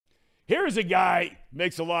Here's a guy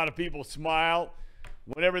makes a lot of people smile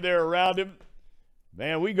whenever they're around him.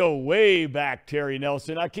 Man, we go way back, Terry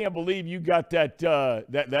Nelson. I can't believe you got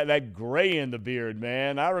that gray in the beard,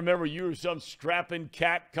 man. I remember you were some strapping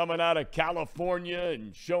cat coming out of California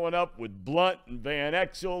and showing up with Blunt and Van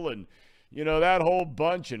Exel and, that whole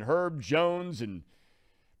bunch, and Herb Jones. And,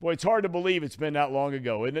 boy, it's hard to believe it's been that long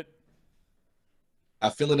ago, isn't it? I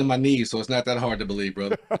feel it in my knees, so it's not that hard to believe,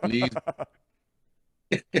 brother. Knees.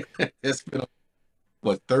 It's been,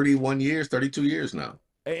 31 years, 32 years now.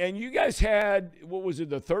 And you guys had, what was it,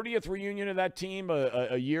 the 30th reunion of that team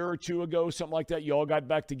a year or two ago, something like that? You all got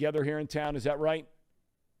back together here in town. Is that right?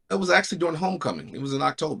 It was actually during homecoming. It was in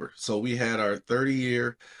October. So we had our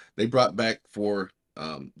 30-year. They brought back for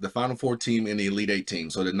the Final Four team and the Elite Eight team.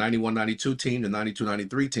 So the 91-92 team, the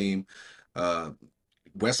 92-93 team,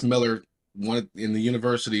 Wes Miller in the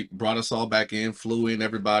university brought us all back in, flew in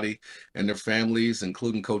everybody and their families,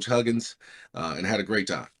 including Coach Huggins, and had a great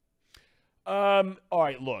time. All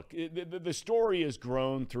right, look, the story has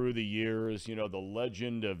grown through the years. The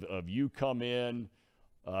legend of you come in,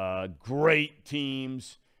 great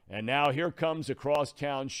teams, and now here comes a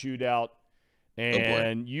crosstown shootout,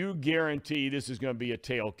 and you guarantee this is going to be a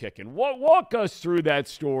tail kicking. Walk us through that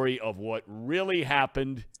story of what really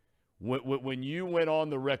happened when you went on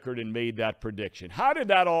the record and made that prediction. How did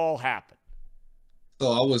that all happen?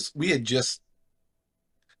 So we just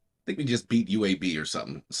beat UAB or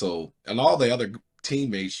something. So, and all the other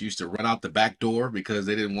teammates used to run out the back door because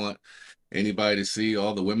they didn't want anybody to see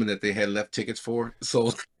all the women that they had left tickets for.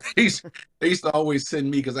 So they used to always send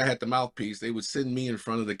me, because I had the mouthpiece, they would send me in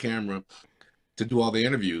front of the camera to do all the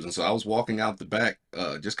interviews. And so I was walking out the back,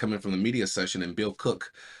 just coming from the media session, and Bill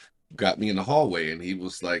Cook got me in the hallway, and he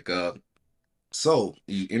was like, so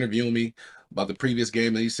you interviewing me about the previous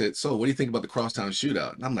game, and he said, so what do you think about the Crosstown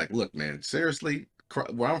Shootout? And I'm like, look, man, seriously,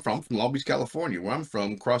 where I'm from Long Beach, California, where I'm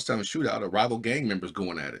from, Crosstown Shootout, a rival gang members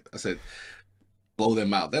going at it. I said, blow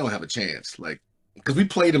them out. They don't have a chance. Like, because we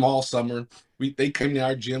played them all summer. They came to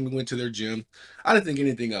our gym. We went to their gym. I didn't think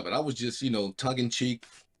anything of it. I was just, tongue in cheek.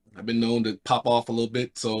 I've been known to pop off a little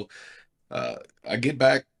bit. So I get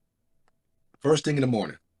back first thing in the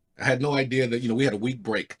morning. I had no idea that, we had a week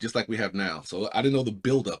break just like we have now. So I didn't know the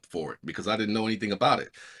build up for it because I didn't know anything about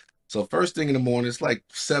it. So first thing in the morning, it's like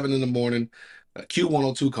 7 in the morning,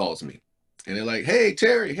 Q102 calls me. And they're like, hey,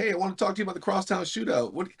 Terry, hey, I want to talk to you about the Crosstown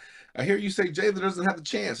Shootout. I hear you say Jay doesn't have a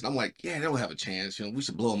chance. And I'm like, yeah, they don't have a chance. We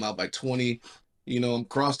should blow them out by 20.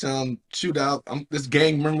 Crosstown Shootout. This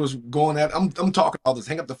gang member was going at, I'm talking all this.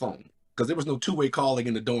 Hang up the phone. Because there was no two-way calling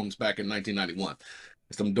in the dorms back in 1991.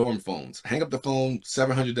 Some dorm phones. Hang up the phone,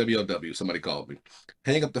 700 WLW. Somebody called me.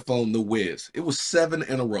 Hang up the phone, the whiz. It was 7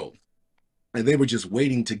 in a row. And they were just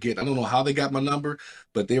waiting to get, I don't know how they got my number,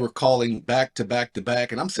 but they were calling back to back to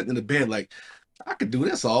back. And I'm sitting in the bed like, I could do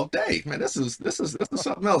this all day. Man, this is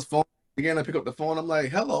something else. Phone again, I pick up the phone. I'm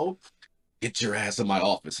like, hello, get your ass in my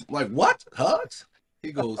office. I'm like, what? Hugs?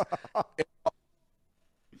 He goes,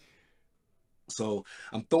 so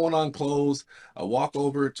I'm throwing on clothes. I walk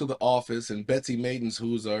over to the office, and Betsy Maidens,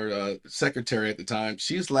 who's our secretary at the time,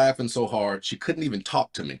 she's laughing so hard she couldn't even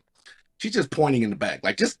talk to me. She's just pointing in the back,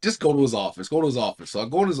 like, just go to his office, go to his office. So I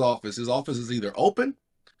go to his office. His office is either open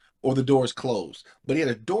or the door is closed, but he had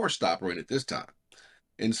a door stopper in it this time.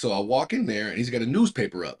 And so I walk in there, and he's got a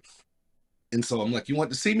newspaper up. And so I'm like, you want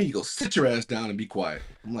to see me? He goes, sit your ass down and be quiet.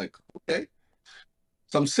 I'm like, okay.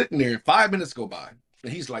 So I'm sitting there, and 5 minutes go by,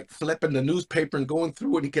 and he's like flipping the newspaper and going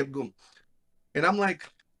through it, and he kept going. And I'm like,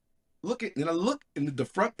 and I look in the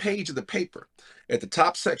front page of the paper. At the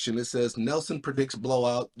top section, it says, Nelson predicts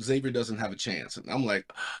blowout. Xavier doesn't have a chance. And I'm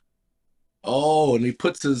like, oh, and he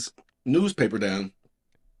puts his newspaper down,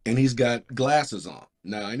 and he's got glasses on.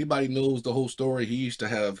 Now, anybody knows the whole story. He used to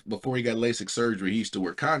have, before he got LASIK surgery, he used to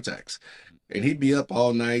wear contacts. And he'd be up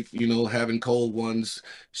all night, having cold ones,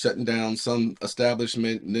 shutting down some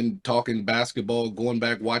establishment, and then talking basketball, going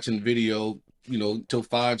back, watching video, till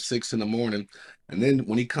 5, 6 in the morning. And then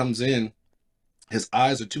when he comes in, his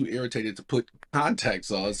eyes are too irritated to put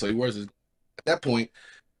contacts on. So he wears at that point,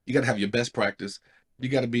 you got to have your best practice. You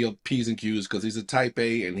got to be on P's and Q's because he's a type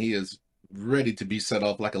A and he is ready to be set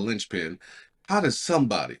off like a linchpin. How does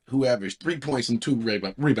somebody who averaged 3 points and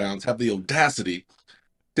 2 rebounds have the audacity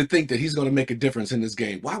to think that he's going to make a difference in this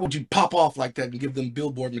game? Why would you pop off like that and give them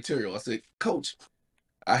billboard material? I said, Coach,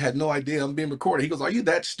 I had no idea I'm being recorded. He goes, are you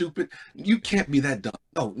that stupid? You can't be that dumb.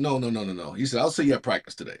 No. He said, I'll see you at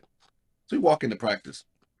practice today. So we walk into practice,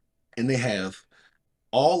 and they have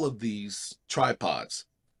all of these tripods,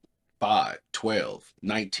 5, 12,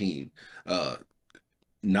 19,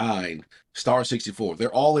 9, Star 64.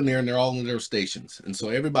 They're all in there and they're all in their stations. And so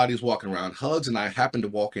everybody's walking around. Hugs and I happen to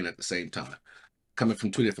walk in at the same time, coming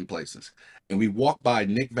from 2 different places. And we walk by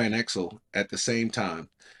Nick Van Exel at the same time.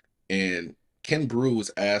 And Ken Brew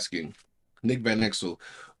was asking Nick Van Exel,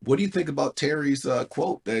 what do you think about Terry's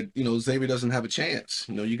quote that, Xavier doesn't have a chance?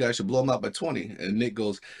 You guys should blow him out by 20. And Nick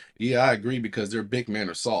goes, yeah, I agree because their big men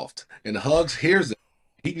are soft. And Hugs hears it.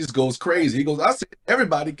 He just goes crazy. He goes, I said,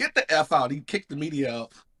 everybody get the F out. He kicked the media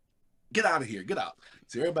out. Get out of here. Get out.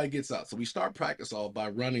 So everybody gets out. So we start practice off by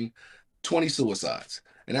running 20 suicides.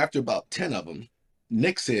 And after about 10 of them,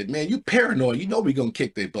 Nick said, man, you paranoid. You know we're going to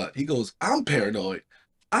kick their butt. He goes, I'm paranoid.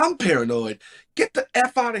 I'm paranoid. Get the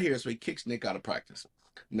F out of here. So he kicks Nick out of practice.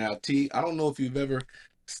 Now, T, I don't know if you've ever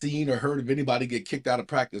seen or heard of anybody get kicked out of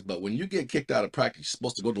practice, but when you get kicked out of practice, you're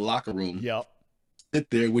supposed to go to the locker room. Yep. Sit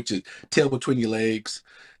there with your tail between your legs.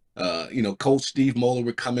 Coach Steve Moeller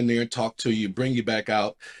would come in there and talk to you, bring you back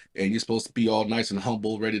out, and you're supposed to be all nice and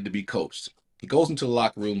humble, ready to be coached. He goes into the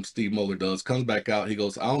locker room, Steve Moeller does, comes back out. He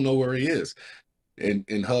goes, I don't know where he is.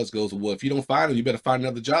 And Huz goes, well, if you don't find him, you better find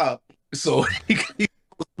another job. So he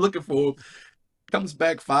was looking for him, comes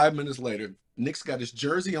back 5 minutes later. Nick's got his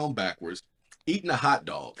jersey on backwards, eating a hot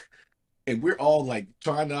dog. And we're all like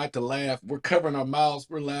trying not to laugh. We're covering our mouths.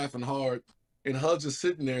 We're laughing hard. And Huz is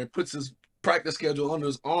sitting there and puts his practice schedule under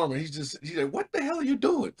his arm. And he said, what the hell are you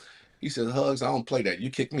doing? He said, Hugs, I don't play that.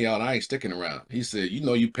 You kick me out. I ain't sticking around. He said,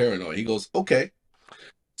 you paranoid. He goes, okay.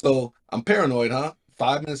 So I'm paranoid, huh?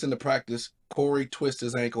 5 minutes into practice, Corey twists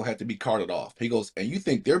his ankle, had to be carted off. He goes, and you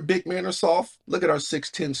think their big men are soft? Look at our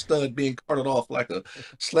 6'10" stud being carted off like a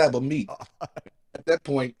slab of meat. At that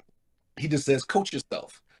point, he just says, coach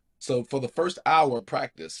yourself. So for the first hour of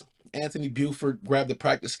practice, Anthony Buford grabbed the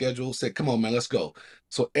practice schedule, said, come on, man, let's go.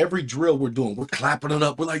 So every drill we're doing, we're clapping it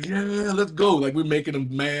up. We're like, yeah, let's go. Like we're making them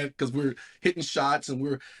mad because we're hitting shots and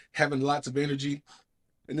we're having lots of energy.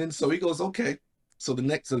 And then so he goes, okay. So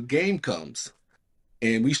the game comes.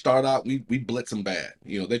 And we start out, we blitz them bad.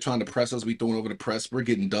 They're trying to press us. We throwing over the press. We're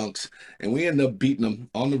getting dunks. And we end up beating them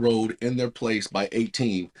on the road in their place by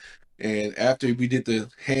 18. And after we did the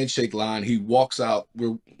handshake line, he walks out.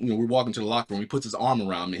 We're walking to the locker room. He puts his arm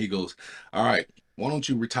around me. He goes, all right, why don't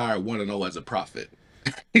you retire 1-0 as a prophet?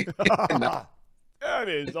 That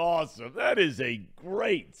is awesome. That is a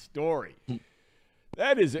great story.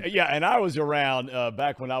 That is, yeah, and I was around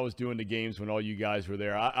back when I was doing the games when all you guys were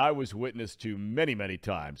there. I was witness to many, many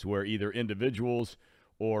times where either individuals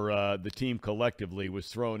or the team collectively was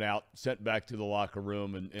thrown out, sent back to the locker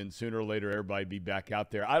room, and sooner or later everybody be back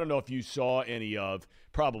out there. I don't know if you saw any of,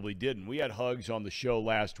 probably didn't. We had Hugs on the show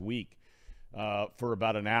last week for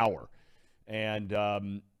about an hour. And, I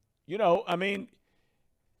mean,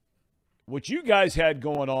 what you guys had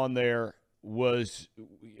going on there was,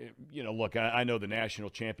 look, I know the national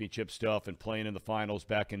championship stuff and playing in the finals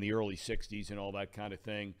back in the early 60s and all that kind of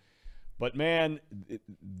thing. But, man,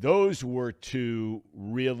 those were two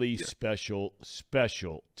really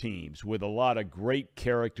special teams with a lot of great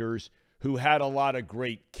characters who had a lot of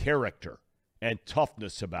great character and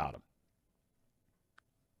toughness about them.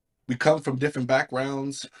 We come from different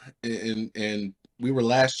backgrounds, and we were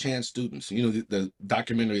last chance students. The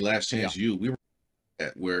documentary Last Chance U, we were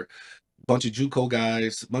at where bunch of JUCO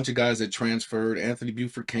guys, bunch of guys that transferred. Anthony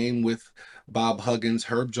Buford came with Bob Huggins.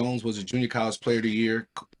 Herb Jones was a junior college player of the year,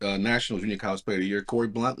 national junior college player of the year. Corey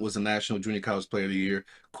Blunt was a national junior college player of the year.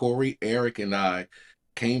 Corey, Eric, and I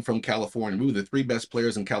came from California. We were the 3 best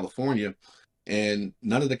players in California. And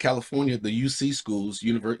none of the UC schools,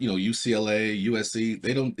 UCLA, USC,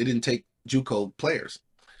 they didn't take JUCO players.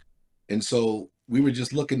 And so we were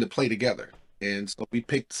just looking to play together. And so we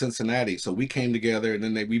picked Cincinnati. So we came together, and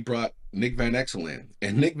then we brought Nick Van Exel in.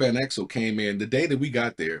 And Nick Van Exel came in the day that we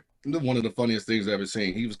got there. One of the funniest things I've ever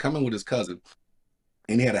seen. He was coming with his cousin,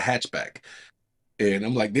 and he had a hatchback. And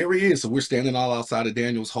I'm like, there he is. So we're standing all outside of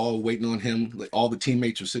Daniel's Hall waiting on him. Like all the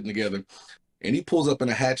teammates are sitting together. And he pulls up in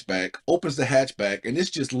a hatchback, opens the hatchback, and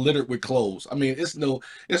it's just littered with clothes. I mean, it's no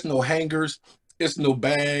hangers, it's no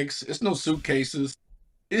bags, it's no suitcases.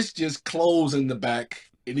 It's just clothes in the back.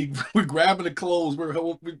 And we're grabbing the clothes,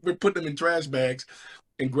 we're putting them in trash bags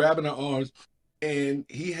and grabbing our arms. And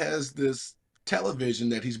he has this television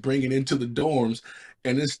that he's bringing into the dorms,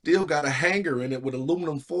 and it's still got a hanger in it with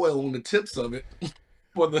aluminum foil on the tips of it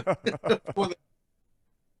for the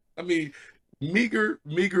I mean, meager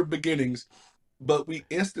beginnings, but we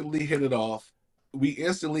instantly hit it off. We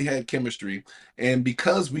instantly had chemistry. And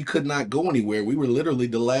because we could not go anywhere, we were literally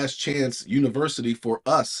the last chance university for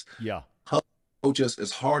us. Yeah. Coach us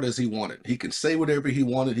as hard as he wanted. He can say whatever he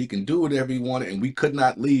wanted. He can do whatever he wanted. And we could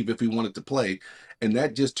not leave if we wanted to play. And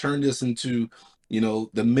that just turned us into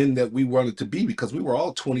the men that we wanted to be, because we were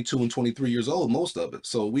all 22 and 23 years old, most of it.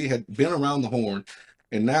 So we had been around the horn,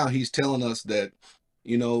 and now he's telling us that,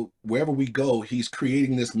 wherever we go, he's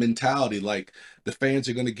creating this mentality like the fans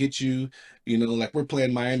are going to get you, like we're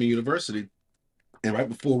playing Miami University. And right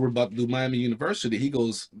before we're about to do Miami University, he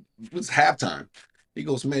goes, it's halftime. He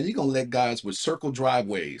goes, man, you're going to let guys with circle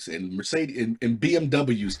driveways and Mercedes and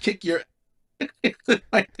BMWs kick your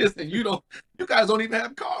like this, and you guys don't even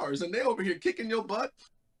have cars, and they over here kicking your butt.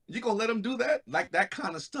 You gonna let them do that? Like that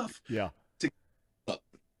kind of stuff? Yeah.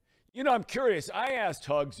 I'm curious. I asked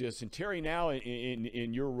Hugs this, and Terry, now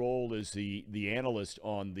in your role as the analyst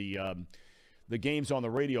on the games on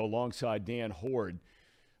the radio alongside Dan Horde,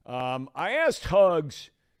 I asked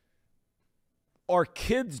Hugs, are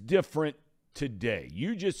kids different today?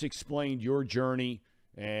 You just explained your journey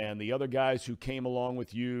and the other guys who came along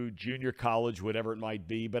with you, junior college, whatever it might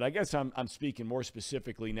be. But I guess I'm speaking more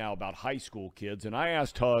specifically now about high school kids. And I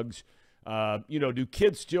asked Hugs, do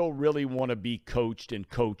kids still really want to be coached and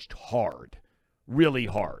coached hard, really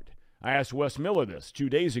hard? I asked Wes Miller this 2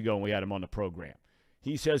 days ago when we had him on the program.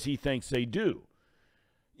 He says he thinks they do.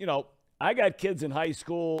 I got kids in high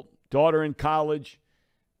school, daughter in college.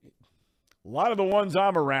 A lot of the ones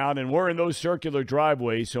I'm around, and we're in those circular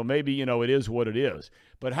driveways, so maybe, it is what it is.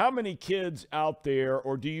 But how many kids out there,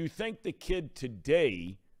 or do you think the kid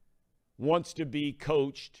today wants to be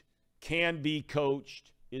coached, can be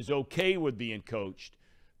coached, is okay with being coached,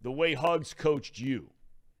 the way Hugs coached you?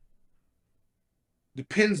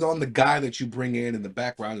 Depends on the guy that you bring in and the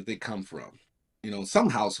background that they come from. Some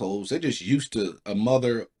households, they're just used to a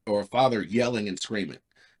mother or a father yelling and screaming.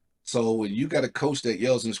 So when you got a coach that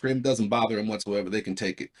yells and screams, doesn't bother them whatsoever, they can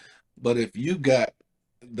take it. But if you got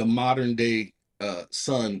the modern day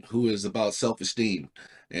son who is about self-esteem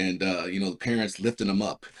and, the parents lifting them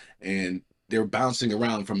up and they're bouncing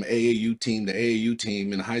around from AAU team to AAU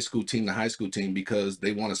team and high school team to high school team because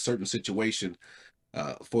they want a certain situation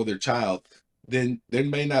for their child, then they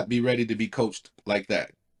may not be ready to be coached like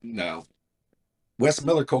that. Now, Wes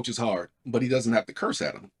Miller coaches hard, but he doesn't have to curse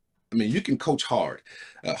at them. I mean, you can coach hard.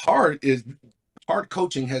 Hard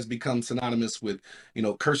coaching has become synonymous with,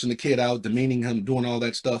 cursing the kid out, demeaning him, doing all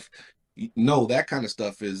that stuff. No, that kind of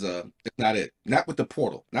stuff is it's not it. Not with the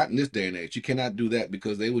portal. Not in this day and age. You cannot do that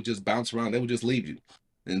because they would just bounce around. They would just leave you,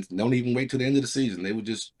 and don't even wait till the end of the season. They would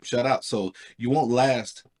just shut out. So you won't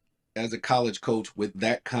last as a college coach with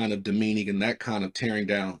that kind of demeaning and that kind of tearing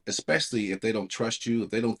down, especially if they don't trust you, if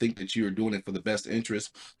they don't think that you are doing it for the best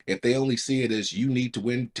interest, if they only see it as you need to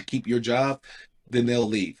win to keep your job, then they'll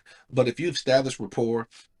leave. But if you've established rapport,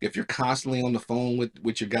 if you're constantly on the phone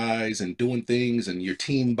with your guys and doing things and your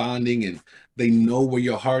team bonding and they know where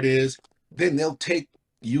your heart is, then they'll take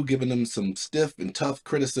you giving them some stiff and tough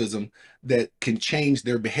criticism that can change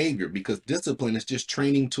their behavior, because discipline is just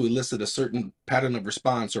training to elicit a certain pattern of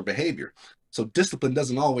response or behavior. So discipline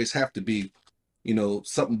doesn't always have to be,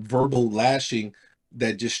 something verbal lashing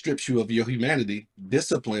that just strips you of your humanity.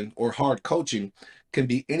 Discipline or hard coaching can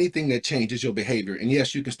be anything that changes your behavior. And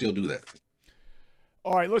yes, you can still do that.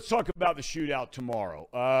 All right, let's talk about the shootout tomorrow.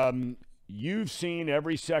 You've seen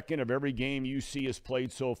every second of every game UC has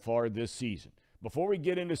played so far this season. Before we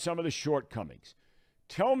get into some of the shortcomings,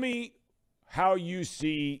 tell me how you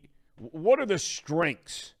see, what are the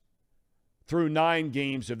strengths through 9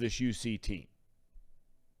 games of this UC team?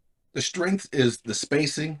 The strength is the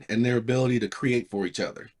spacing and their ability to create for each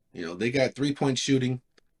other. They got 3-point shooting,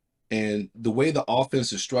 and the way the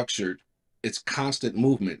offense is structured, it's constant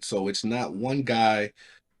movement. So it's not one guy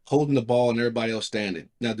holding the ball and everybody else standing.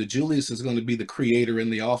 Now, Julius is going to be the creator in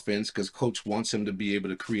the offense because coach wants him to be able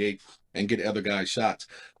to create and get other guys shots.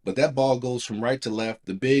 But that ball goes from right to left.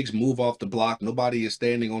 The bigs move off the block. Nobody is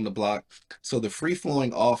standing on the block. So the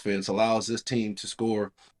free-flowing offense allows this team to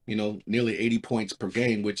score, nearly 80 points per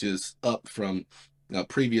game, which is up from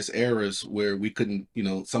previous eras where we couldn't,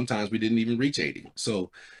 sometimes we didn't even reach 80.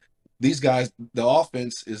 So these guys, the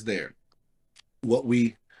offense is there.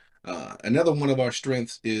 Another one of our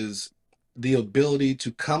strengths is the ability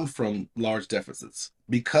to come from large deficits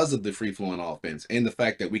because of the free-flowing offense and the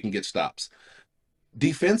fact that we can get stops.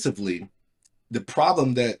 Defensively, the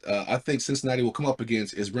problem that I think Cincinnati will come up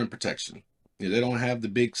against is rim protection. They don't have the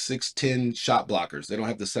big 6'10" shot blockers. They don't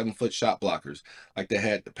have the 7-foot shot blockers like they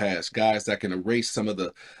had in the past. Guys that can erase some of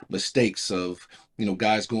the mistakes of,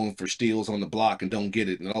 guys going for steals on the block and don't get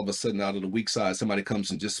it. And all of a sudden, out of the weak side, somebody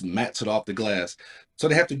comes and just mats it off the glass. So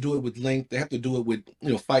they have to do it with length. They have to do it with,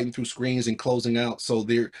 fighting through screens and closing out. So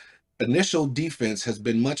their initial defense has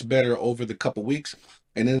been much better over the couple weeks.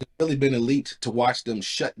 And it's really been elite to watch them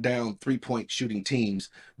shut down three-point shooting teams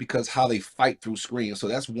because how they fight through screens. So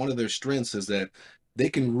that's one of their strengths, is that they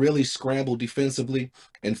can really scramble defensively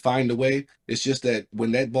and find a way. It's just that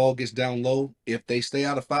when that ball gets down low, if they stay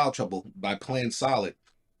out of foul trouble by playing solid,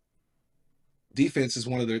 defense is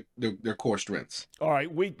one of their core strengths. All right,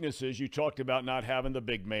 weaknesses. You talked about not having the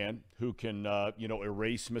big man who can,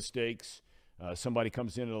 erase mistakes. Somebody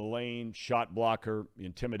comes into the lane, shot blocker,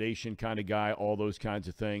 intimidation kind of guy, all those kinds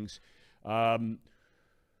of things.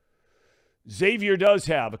 Xavier does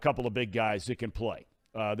have a couple of big guys that can play.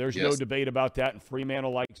 There's no debate about that, and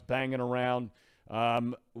Fremantle likes banging around.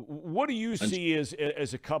 What do you see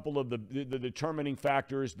as a couple of the determining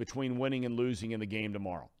factors between winning and losing in the game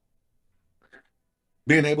tomorrow?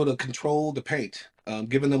 Being able to control the paint,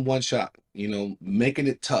 giving them one shot, making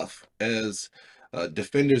it tough as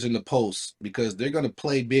defenders in the post, because they're going to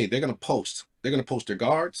play big. They're going to post. They're going to post their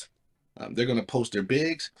guards. They're going to post their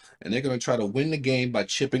bigs, and they're going to try to win the game by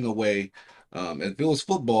chipping away. If it was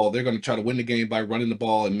football, they're going to try to win the game by running the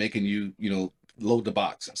ball and making you, load the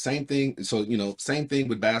box. Same thing. So, same thing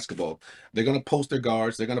with basketball. They're going to post their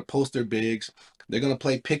guards. They're going to post their bigs. They're going to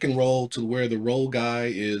play pick and roll to where the roll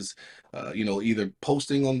guy is, either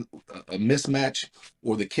posting on a mismatch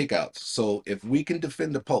or the kickouts. So if we can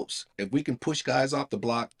defend the post, if we can push guys off the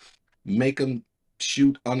block, make them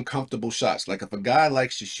shoot uncomfortable shots. Like if a guy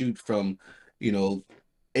likes to shoot from,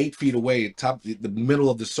 8 feet away, the middle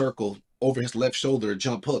of the circle, over his left shoulder, a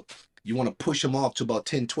jump hook, you want to push him off to about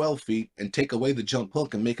 10, 12 feet and take away the jump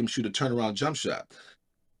hook and make him shoot a turnaround jump shot.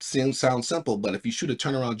 Sounds simple, but if you shoot a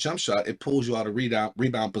turnaround jump shot, it pulls you out of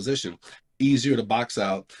rebound position. Easier to box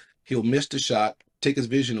out. He'll miss the shot, take his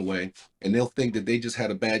vision away, and they'll think that they just had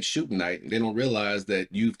a bad shooting night. They don't realize that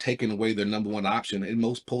you've taken away their number one option, and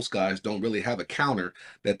most post guys don't really have a counter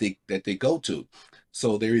that they go to.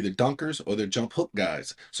 So they're either dunkers or they're jump hook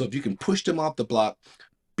guys. So if you can push them off the block,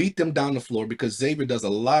 beat them down the floor, because Xavier does a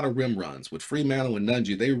lot of rim runs with Fremantle and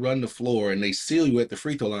Nunji. They run the floor and they seal you at the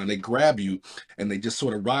free throw line. They grab you and they just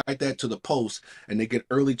sort of ride that to the post, and they get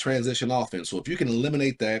early transition offense. So if you can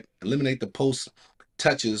eliminate the post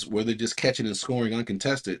touches where they're just catching and scoring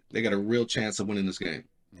uncontested, they got a real chance of winning this game.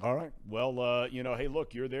 All right. Well, hey,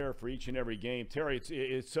 look, you're there for each and every game. Terry,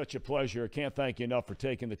 it's such a pleasure. I can't thank you enough for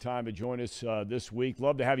taking the time to join us this week.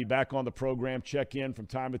 Love to have you back on the program. Check in from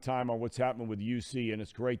time to time on what's happening with UC, and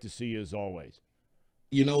it's great to see you as always.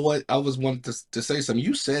 You know what? I was wanting to say something.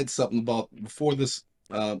 You said something about, before this,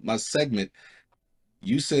 my segment,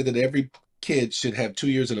 you said that every kid should have 2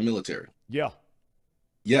 years in the military. Yeah.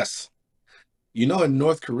 Yes. In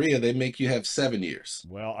North Korea, they make you have 7 years.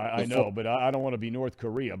 Well, I know, but I don't want to be North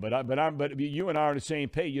Korea. But you and I are on the same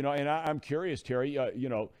page, and I'm curious, Terry.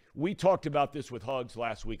 We talked about this with Hugs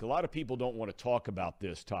last week. A lot of people don't want to talk about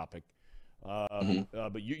this topic,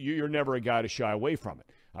 but you're never a guy to shy away from it.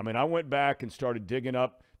 I mean, I went back and started digging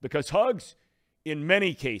up, because Hugs, in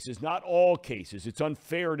many cases, not all cases, it's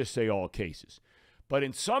unfair to say all cases, but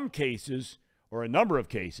in some cases, or a number of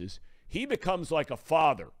cases, he becomes like a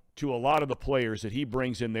father to a lot of the players that he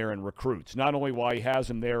brings in there and recruits, not only while he has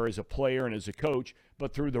them there as a player and as a coach,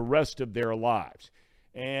 but through the rest of their lives.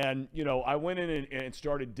 And, I went in and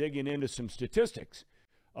started digging into some statistics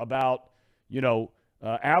about,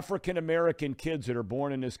 African-American kids that are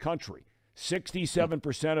born in this country.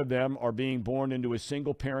 67% of them are being born into a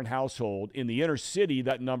single-parent household. In the inner city,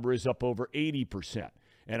 that number is up over 80%.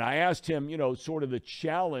 And I asked him, sort of the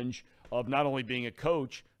challenge of not only being a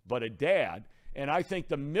coach, but a dad. And I think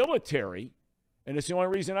the military, and it's the only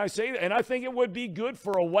reason I say that, and I think it would be good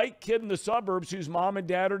for a white kid in the suburbs whose mom and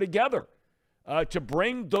dad are together, to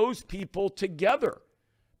bring those people together.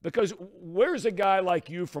 Because where's a guy like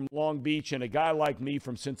you from Long Beach and a guy like me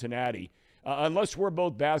from Cincinnati, unless we're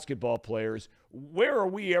both basketball players, where are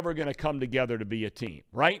we ever going to come together to be a team,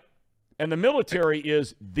 right? And the military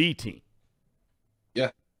is the team.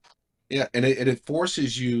 Yeah. Yeah, and it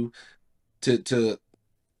forces you to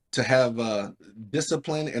have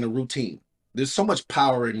discipline and a routine. There's so much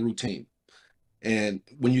power in routine. And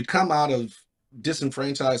when you come out of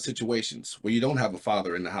disenfranchised situations where you don't have a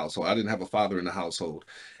father in the household, I didn't have a father in the household,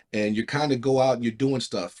 and you kind of go out and you're doing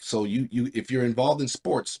stuff. So if you're involved in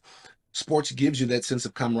sports gives you that sense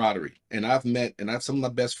of camaraderie. And some of my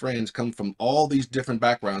best friends come from all these different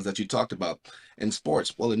backgrounds that you talked about in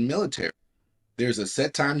sports. Well, in military, there's a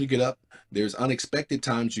set time you get up. There's unexpected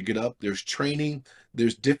times you get up. There's training.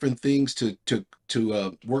 There's different things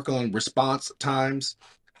to work on, response times,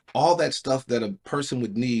 all that stuff that a person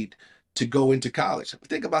would need to go into college.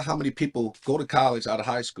 Think about how many people go to college out of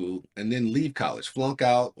high school and then leave college, flunk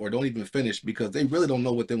out, or don't even finish because they really don't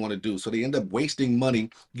know what they want to do. So they end up wasting money,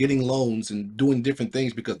 getting loans, and doing different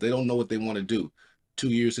things because they don't know what they want to do. 2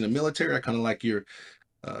 years in the military, I kind of like your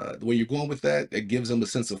the way you're going with that. It gives them a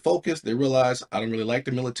sense of focus. They realize I don't really like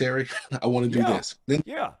the military. I want to do this. Then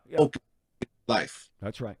focus life.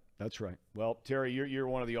 That's right. That's right. Well, Terry, you're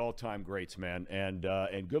one of the all-time greats, man, and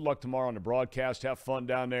good luck tomorrow on the broadcast. Have fun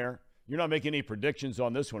down there. You're not making any predictions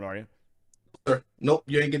on this one, are you? Sir, nope,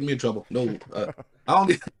 you ain't getting me in trouble. No,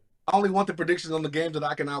 I only want the predictions on the game that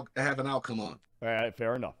I can have an outcome on. All right,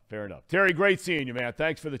 fair enough. Fair enough. Terry, great seeing you, man.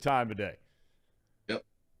 Thanks for the time today. Yep.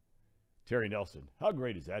 Terry Nelson, how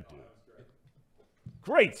great is that dude?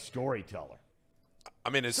 Great storyteller. I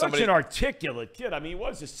mean, is such an articulate kid. I mean, he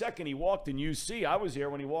was the second he walked in UC. I was here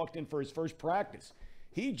when he walked in for his first practice.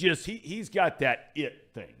 He's got that it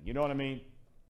thing. You know what I mean?